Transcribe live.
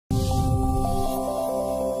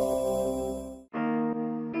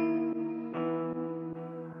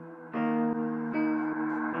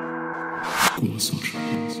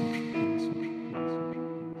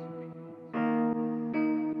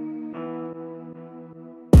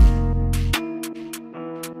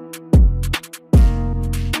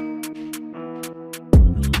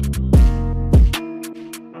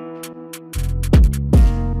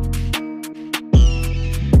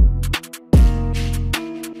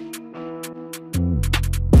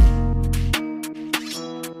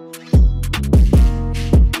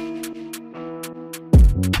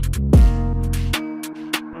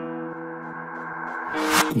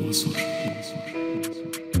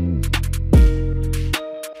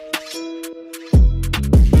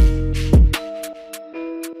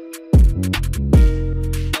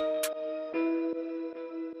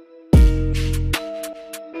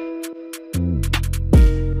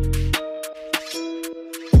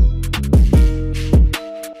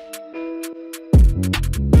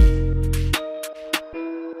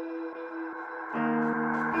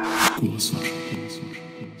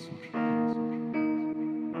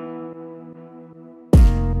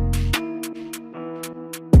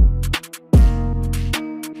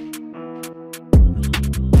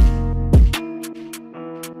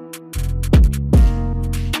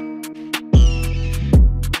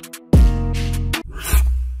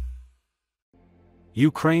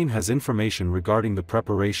Ukraine has information regarding the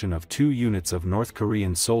preparation of 2 units of North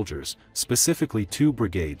Korean soldiers, specifically 2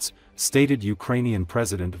 brigades, stated Ukrainian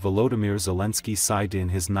President Volodymyr Zelensky said in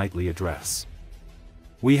his nightly address.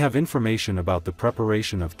 We have information about the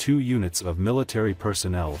preparation of 2 units of military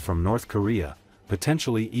personnel from North Korea,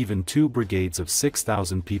 potentially even 2 brigades of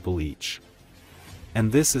 6,000 people each.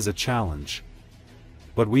 And this is a challenge.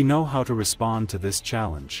 But we know how to respond to this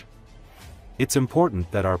challenge. It's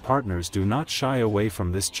important that our partners do not shy away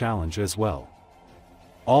from this challenge as well.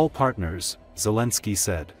 All partners, Zelensky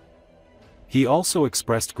said. He also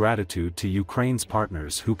expressed gratitude to Ukraine's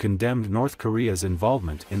partners who condemned North Korea's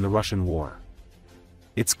involvement in the Russian war.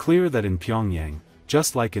 It's clear that in Pyongyang,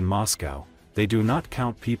 just like in Moscow, they do not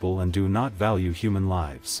count people and do not value human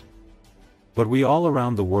lives. But we all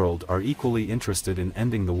around the world are equally interested in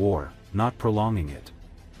ending the war, not prolonging it.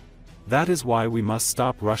 That is why we must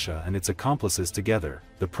stop Russia and its accomplices together,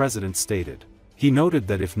 the president stated. He noted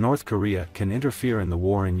that if North Korea can interfere in the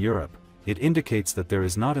war in Europe, it indicates that there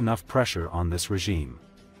is not enough pressure on this regime.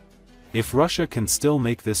 If Russia can still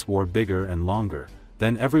make this war bigger and longer,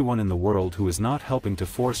 then everyone in the world who is not helping to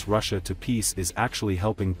force Russia to peace is actually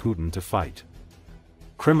helping Putin to fight.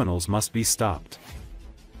 Criminals must be stopped.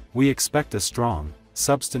 We expect a strong,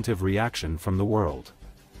 substantive reaction from the world.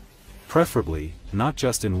 Preferably, not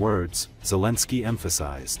just in words, Zelensky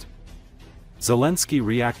emphasized. Zelensky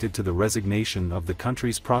reacted to the resignation of the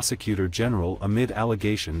country's prosecutor general amid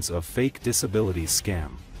allegations of fake disabilities scam.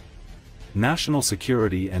 National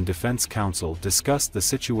Security and Defense Council discussed the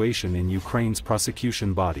situation in Ukraine's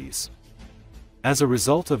prosecution bodies. As a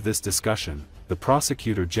result of this discussion, the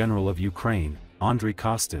Prosecutor General of Ukraine, Andriy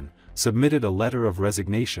Kostin, submitted a letter of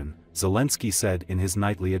resignation, Zelensky said in his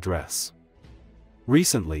nightly address.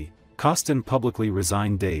 Recently, Kostin publicly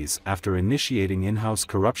resigned days after initiating in-house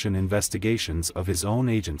corruption investigations of his own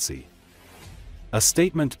agency. A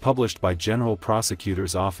statement published by General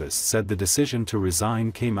Prosecutor's Office said the decision to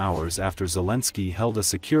resign came hours after Zelensky held a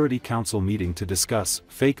Security Council meeting to discuss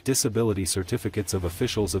fake disability certificates of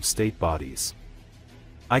officials of state bodies.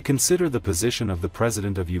 I consider the position of the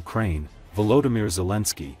President of Ukraine, Volodymyr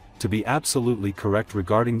Zelensky, to be absolutely correct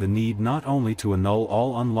regarding the need not only to annul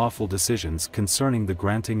all unlawful decisions concerning the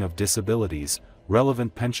granting of disabilities,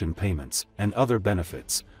 relevant pension payments, and other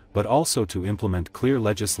benefits, but also to implement clear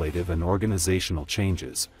legislative and organizational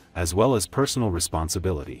changes, as well as personal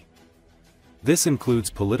responsibility. This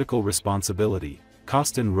includes political responsibility,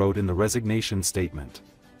 Kostin wrote in the resignation statement.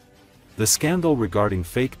 The scandal regarding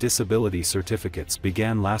fake disability certificates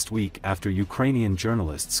began last week after Ukrainian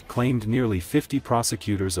journalists claimed nearly 50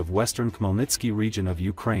 prosecutors of Western Khmelnytsky region of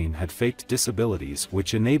Ukraine had faked disabilities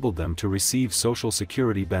which enabled them to receive social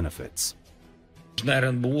security benefits. На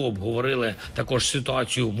РНБО обговорили також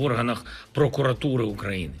ситуацію в органах прокуратури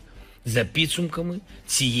України. За підсумками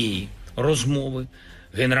цієї розмови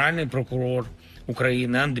Генеральний прокурор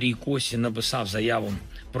України Андрій Косін написав заяву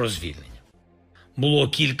про звільнення. Було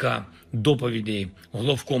кілька доповідей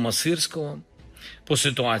головкома Сирського по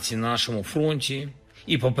ситуації на нашому фронті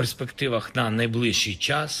і по перспективах на найближчий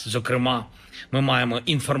час. Зокрема, ми маємо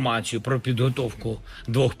інформацію про підготовку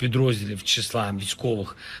 2 підрозділів числа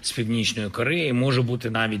військових з Північної Кореї. Може бути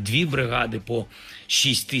навіть 2 бригади по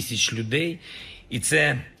 6 тисяч людей. І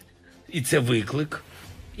це виклик.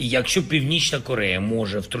 І якщо Північна Корея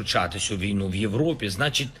може втручатись у війну в Європі,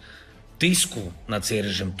 значить тиску на цей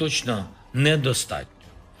режим точно недостатньо.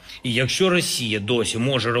 І якщо Росія досі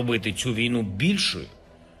може робити цю війну більшою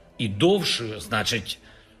і довшою, значить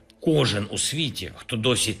кожен у світі, хто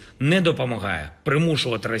досі не допомагає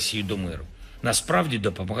примушувати Росію до миру, насправді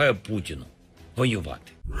допомагає Путіну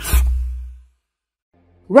воювати.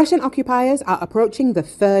 Russian occupiers are approaching the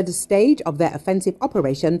third stage of their offensive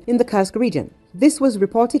operation in the Kursk region. This was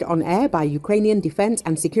reported on air by Ukrainian defense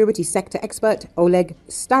and security sector expert Oleg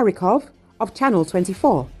Starikov of Channel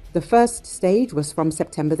 24. The first stage was from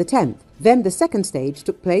September the 10th. Then the second stage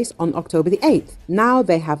took place on October the 8th. Now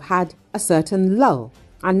they have had a certain lull,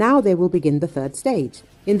 and now they will begin the third stage.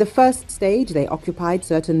 In the first stage, they occupied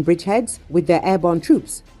certain bridgeheads with their airborne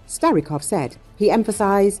troops, Starikov said. He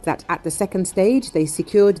emphasized that at the second stage, they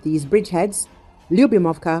secured these bridgeheads,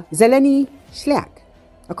 Lyubimovka, Zeleny, Shliak.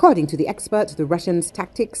 According to the expert, the Russians'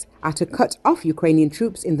 tactics are to cut off Ukrainian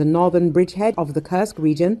troops in the northern bridgehead of the Kursk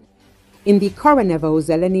region in the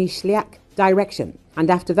Koronevo-Zeleny-Shliak direction. And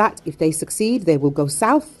after that, if they succeed, they will go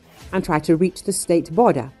south and try to reach the state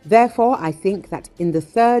border. Therefore, I think that in the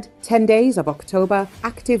third 10 days of October,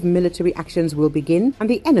 active military actions will begin and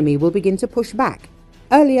the enemy will begin to push back.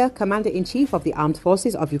 Earlier, Commander-in-Chief of the Armed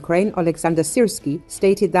Forces of Ukraine, Oleksandr Syrsky,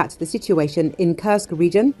 stated that the situation in Kursk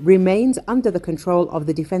region remains under the control of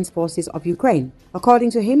the defense forces of Ukraine.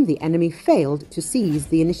 According to him, the enemy failed to seize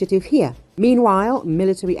the initiative here. Meanwhile,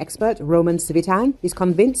 military expert Roman Svitan is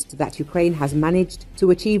convinced that Ukraine has managed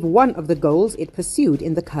to achieve one of the goals it pursued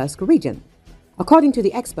in the Kursk region. According to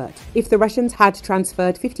the expert, if the Russians had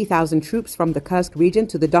transferred 50,000 troops from the Kursk region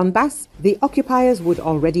to the Donbass, the occupiers would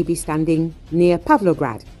already be standing near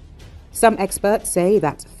Pavlograd. Some experts say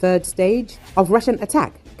that third stage of Russian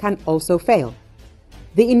attack can also fail.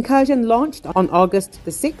 The incursion launched on August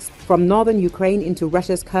the 6th from northern Ukraine into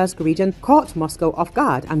Russia's Kursk region caught Moscow off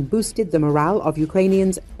guard and boosted the morale of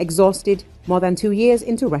Ukrainians exhausted more than 2 years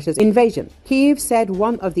into Russia's invasion. Kyiv said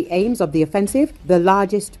one of the aims of the offensive, the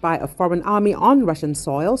largest by a foreign army on Russian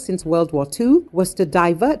soil since World War II, was to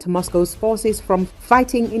divert Moscow's forces from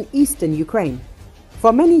fighting in eastern Ukraine.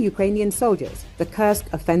 For many Ukrainian soldiers, the Kursk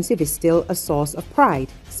offensive is still a source of pride.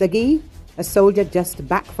 Sergei, a soldier just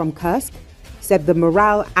back from Kursk, said the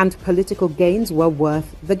morale and political gains were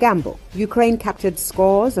worth the gamble. Ukraine captured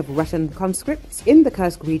scores of Russian conscripts in the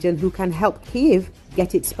Kursk region who can help Kyiv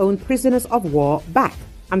get its own prisoners of war back.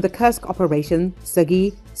 And the Kursk operation,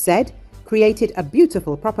 Sergei said, created a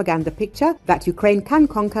beautiful propaganda picture that Ukraine can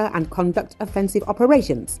conquer and conduct offensive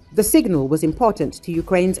operations. The signal was important to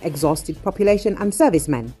Ukraine's exhausted population and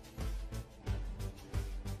servicemen.